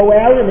Laning would go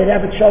out and they'd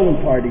have a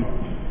cholent party.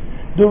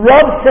 The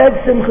Rav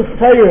said Simchas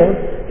Torah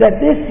that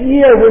this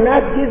year we're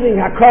not giving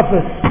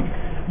hakafas.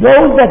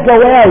 Those that go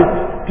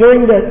out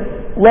during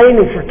the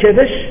Laning for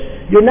Kiddush,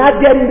 you're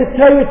not getting the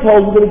Torah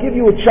told, we're going to give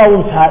you a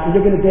cholent pot and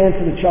you're going to dance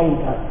in the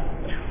cholent pot.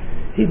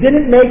 He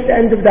didn't make the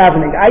end of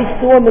davening. I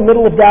saw in the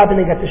middle of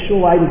davening at the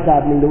shul I was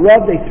davening. The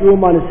Rav, they threw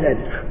him on his head.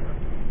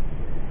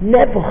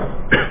 Nebuch.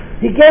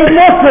 He gave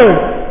nothing.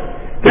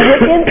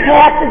 We're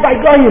impacted by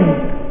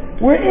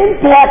goyim. We're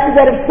impacted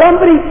that if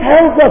somebody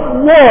tells us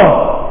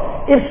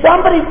law, if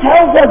somebody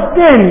tells us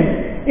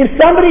din, if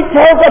somebody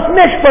tells us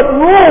mishpat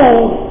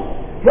rules,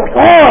 we're like,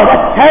 oh,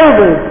 that's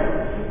terrible.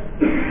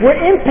 We're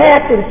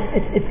impacted.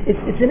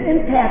 It's an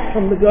impact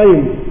from the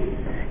goyim.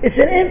 It's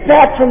an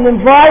impact from the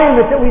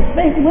environment that we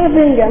think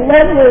living and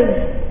let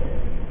live.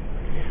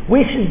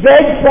 We should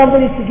beg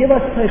somebody to give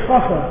us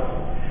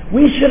teichacha.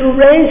 We should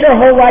arrange our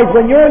whole lives.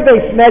 When you're in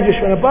Beis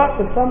Medrash, when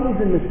somebody's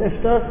in the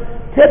Sifta,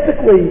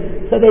 typically,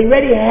 so they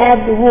already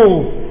have the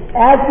rules.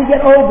 As we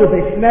get older,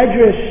 Beis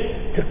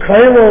Medrash to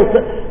Kollel,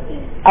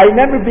 I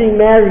remember being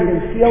married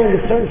and feeling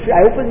a certain feeling.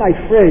 I opened my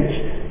fridge.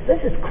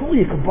 This is cool.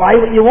 You can buy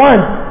what you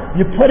want.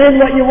 You put in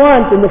what you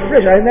want in the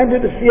fridge. I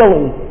remember the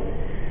feeling.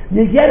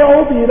 You get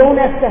older, you don't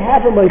have to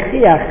have a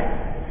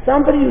moichiach.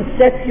 Somebody who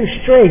sets you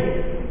straight,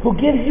 who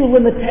gives you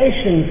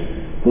limitations,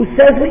 who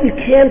says what you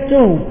can't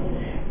do.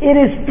 It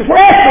is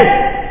precious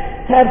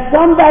to have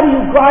somebody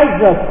who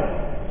guides us,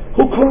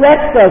 who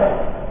corrects us,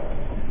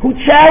 who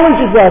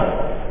challenges us,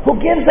 who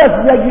gives us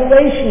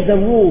regulations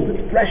and rules.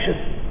 It's precious.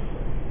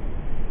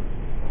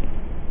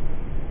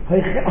 Give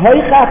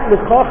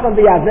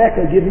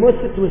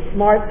mussar to a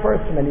smart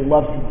person and he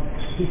loves you.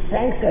 He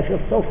thanks you. I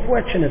feel so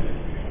fortunate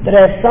that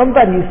I have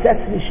somebody who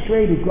sets me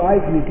straight, who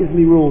guides me, gives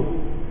me rules.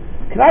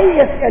 Can I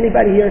ask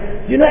anybody here,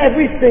 you know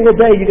every single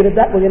day we're going to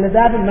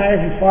daven Maariv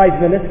in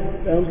 5 minutes,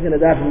 we're going to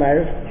daven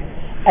Maariv,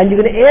 and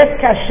you're going to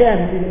ask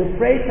Hashem, you're going to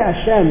pray to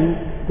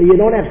Hashem that you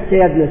don't have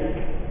sadness.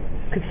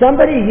 Could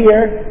somebody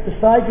here,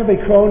 besides Rabbi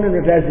Krohn and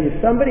Rabbi Ezra, if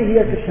somebody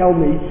here could tell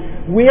me,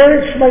 where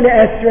in Shemona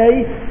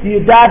Esrei do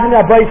you daven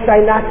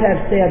Aboisai not to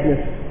have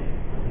sadness?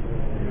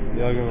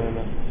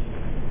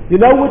 You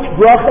know which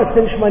bracha is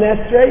in Shemona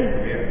Esrei?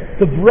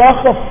 The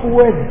bracha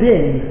for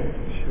din.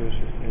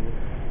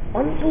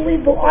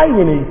 Unbelievable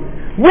irony.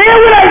 Where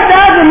would I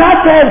daven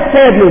not to have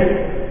sadness?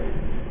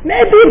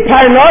 Maybe in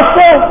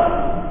Parnasa?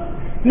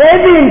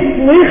 Maybe in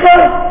Slicha?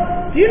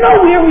 Do you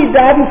know where we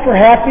daven for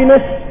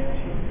happiness?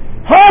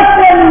 You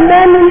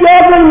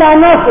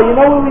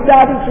know where we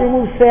daven to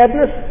remove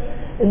sadness?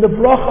 In the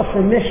bracha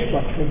for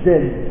mishpat, for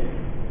din.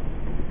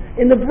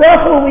 In the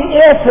bracha when we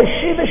ask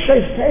Hashiva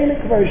Shayftein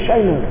Kvar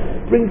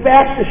Shayna, bring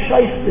back the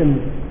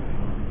Shayftim.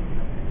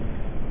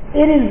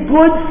 It is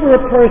good for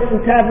a person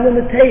to have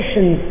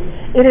limitations.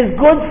 It is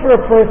good for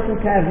a person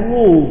to have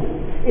rules.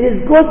 It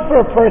is good for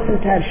a person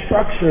to have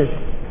structure.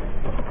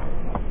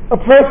 A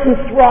person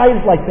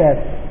thrives like that.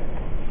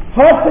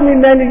 Hasan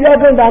imenu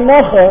yavon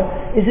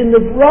v'anocha is in the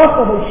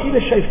bracha of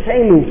Hashiva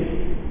Shayfteinu.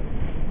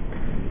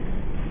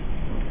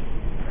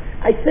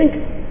 I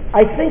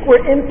think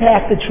we're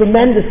impacted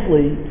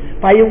tremendously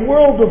by a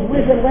world of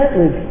live and let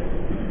live.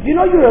 You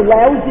know you're a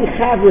lousy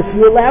chaver. If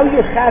you allow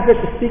your chaver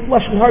to speak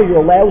Lashon Hara,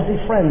 you're a lousy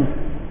friend.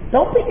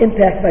 Don't be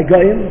impacted by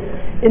Goyim.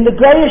 In the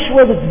Goyish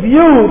world, it's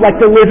viewed like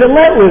the live and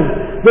let live.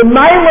 The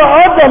Maila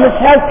of them is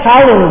has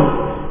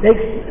tolerance.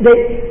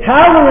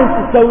 Tolerance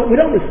is so, we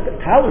don't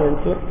respect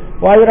tolerance.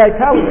 Why would I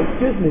tolerate?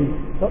 Excuse me.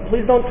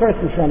 Please don't curse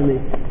in front of me.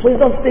 Please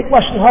don't speak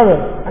Lashon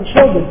Hara on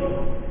shoulders.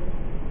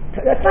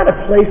 That's not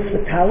a place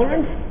for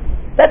tolerance.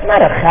 That's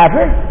not a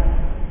chaver.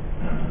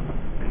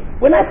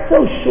 We're not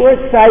so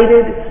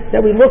short-sighted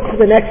that we look for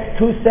the next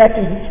 2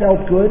 seconds he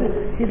felt good.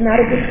 He's not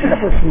a good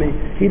chaver for me.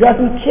 He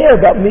doesn't care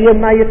about me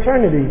and my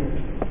eternity.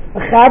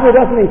 A chaver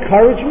doesn't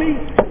encourage me,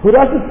 who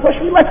doesn't push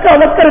me. Let's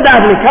go to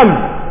davening, come.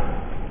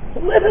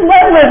 Live and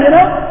let live, you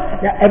know.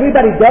 Now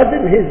everybody does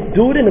it,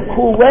 do it in a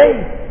cool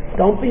way.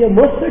 Don't be a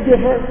mussar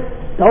giver.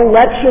 Don't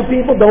lecture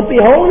people. Don't be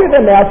holier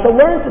than thou. So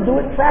learn to do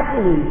it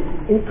properly.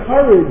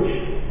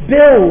 Encourage.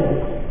 Build.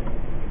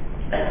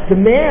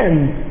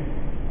 Demand.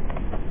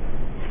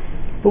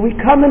 But we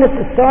come in a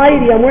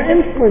society and we're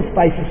influenced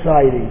by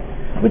society,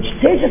 which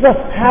teaches us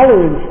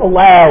tolerance,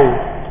 allow.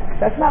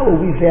 That's not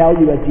what we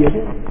value as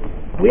Yidden.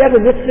 We have a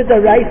mitzvah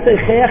d'oraisa,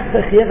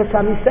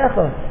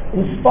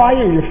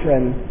 inspire your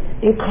friend.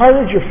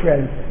 Encourage your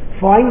friend.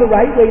 Find the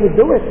right way to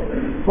do it.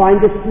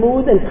 Find a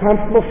smooth and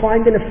comfortable,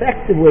 find an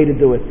effective way to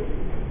do it.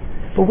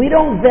 But we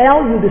don't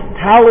value this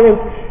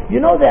tolerance. You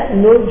know that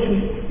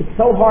nudge, it's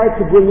so hard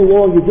to bring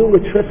along. You're doing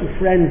a trip with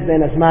friends,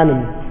 Ben Azmanim.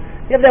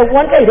 You have that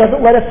one guy who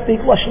doesn't let us speak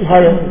Lashon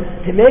Hara.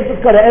 He makes us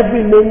go to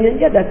every minyan.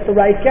 Yeah, that's the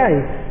right guy.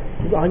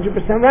 He's 100%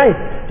 right.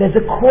 There's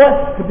a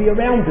cost to be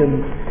around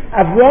him.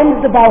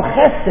 Avram's the Baal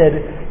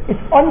Chesed. It's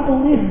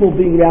unbelievable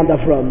being around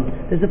Avram.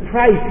 There's a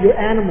price your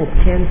animals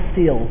can't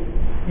steal.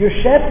 Your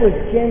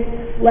shepherds can't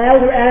allow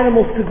their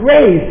animals to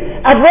graze.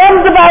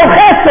 Avram's the Baal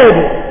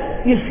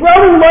Chesed. You're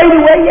throwing light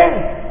away,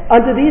 yeah.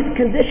 Under these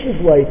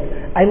conditions, light.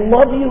 I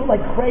love you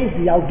like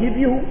crazy. I'll give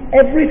you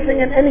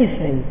everything and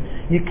anything.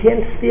 You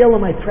can't steal in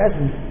my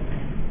presence.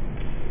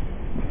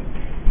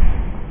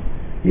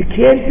 You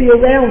can't be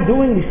around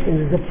doing these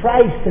things. There's a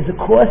price, there's a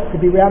cost to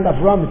be around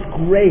Avram. It's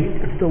great,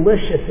 it's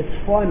delicious,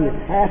 it's fun,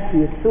 it's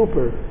happy, it's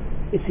super,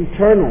 it's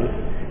eternal.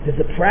 There's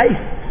a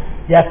price.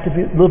 You have to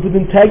live with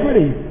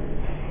integrity.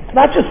 It's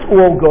not just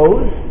all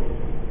goes.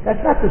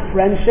 That's not the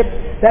friendship.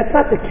 That's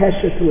not the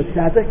kesher to a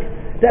tzaddik.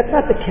 That's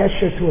not the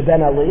kesher to a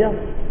ben aliyah.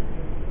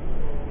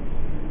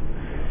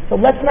 So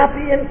let's not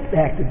be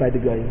impacted by the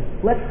goyim.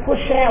 Let's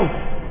push out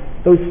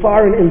those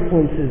foreign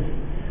influences.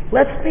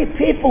 Let's be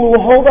people who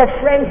hold our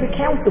friends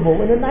accountable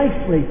in a nice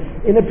way,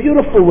 in a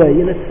beautiful way,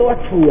 in a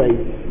thoughtful way.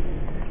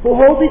 Who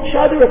hold each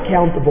other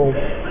accountable,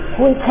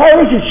 who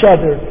encourage each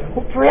other,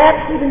 who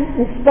perhaps even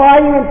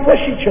inspire and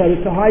push each other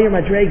to higher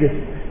madregas.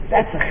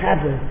 That's a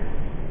chaver.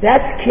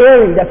 That's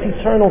caring, that's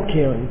eternal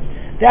caring.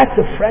 That's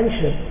a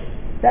friendship.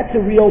 That's a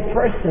real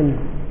person.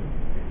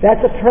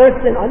 That's a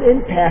person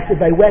unimpacted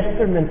by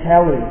Western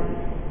mentality.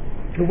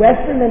 The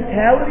Western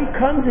mentality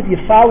comes if you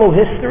follow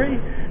history.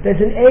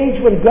 There's an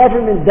age when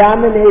government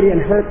dominated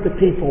and hurt the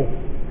people.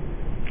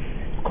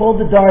 It's called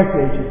the Dark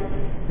Ages.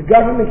 The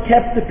government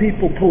kept the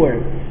people poor.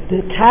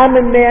 The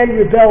common man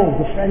rebelled,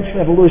 the French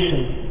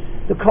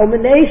Revolution. The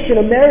culmination,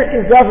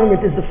 American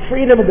government, is the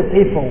freedom of the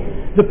people.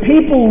 The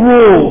people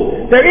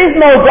rule. There is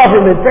no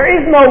government. There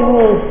is no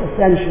rules,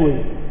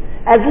 essentially.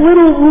 As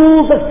little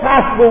rules as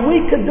possible.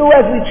 We could do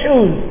as we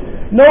choose.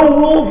 No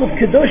rules of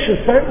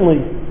Kedusha,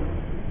 certainly.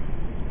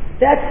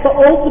 That's the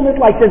ultimate,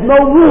 there's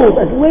no rules.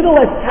 As little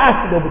as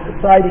possible the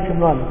society can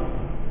run.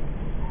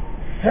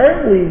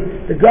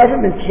 Certainly, the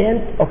government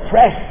can't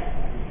oppress.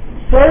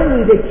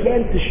 Certainly, they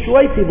can't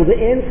destroy people. The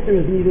answer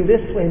is neither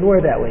this way nor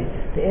that way.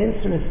 The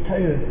answer is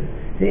Torah.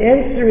 The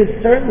answer is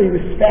certainly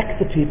respect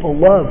the people,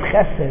 love,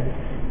 chesed,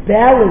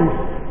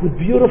 balance with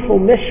beautiful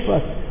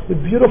mishpat,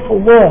 with beautiful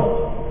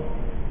law.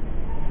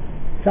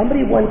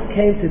 Somebody once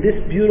came to this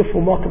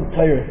beautiful Mokum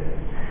Torah.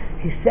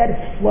 He said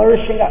it's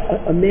flourishing.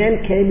 A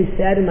man came, he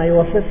sat in my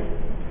office,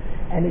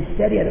 and he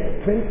said he had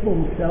a principal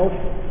himself.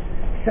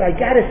 He said, I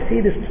got to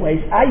see this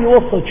place. I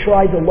also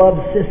tried the love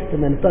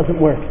system, and it doesn't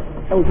work.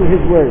 Those were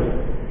his words.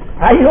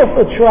 I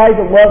also tried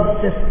the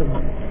love system.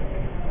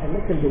 I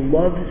looked at the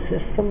love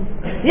system.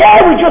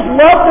 Yeah, we just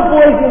love the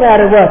boys no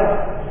matter what.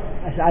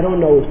 I said, I don't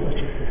know of such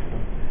a system.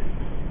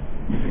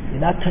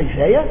 You're not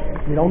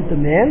tayveya. You don't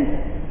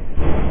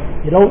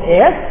demand. You don't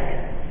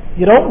ask.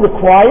 You don't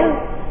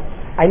require.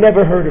 I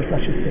never heard of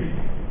such a system.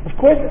 Of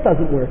course it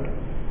doesn't work.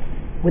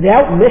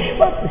 Without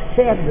mishpat is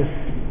sadness.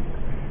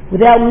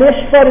 Without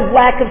mishpat is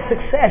lack of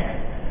success.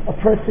 A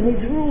person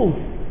needs rules.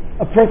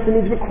 A person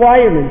needs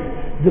requirements.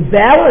 The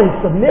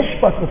balance of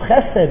mishpat with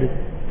chesed,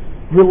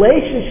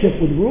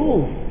 relationship with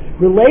rules,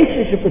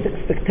 relationship with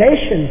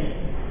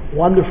expectations,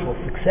 wonderful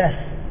success.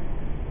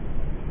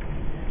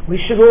 We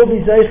should all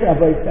be zeich,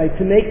 Rabbi,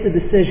 to make the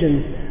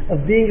decision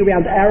of being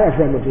around our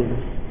Avram Avinu,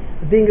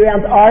 of being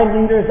around our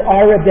leaders,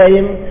 our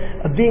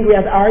Rebbeim, of being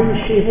around our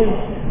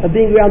yeshivas, of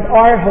being around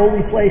our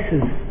holy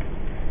places.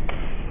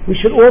 We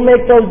should all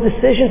make those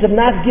decisions of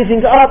not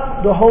giving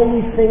up the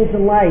holy things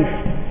in life,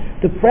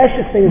 the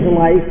precious things in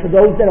life, for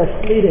those that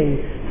are fleeting,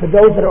 for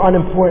those that are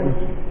unimportant.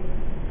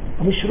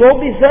 And we should all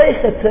be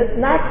zeicha to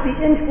not be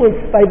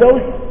influenced by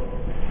those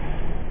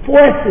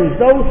forces,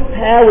 those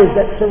powers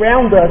that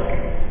surround us,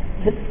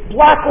 to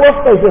block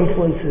off those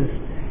influences,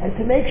 and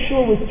to make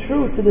sure we're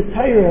true to the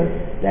Torah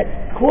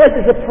that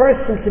causes a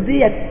person to be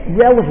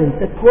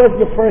relevant, that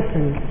causes a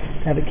person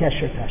to have a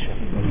kesher tasha.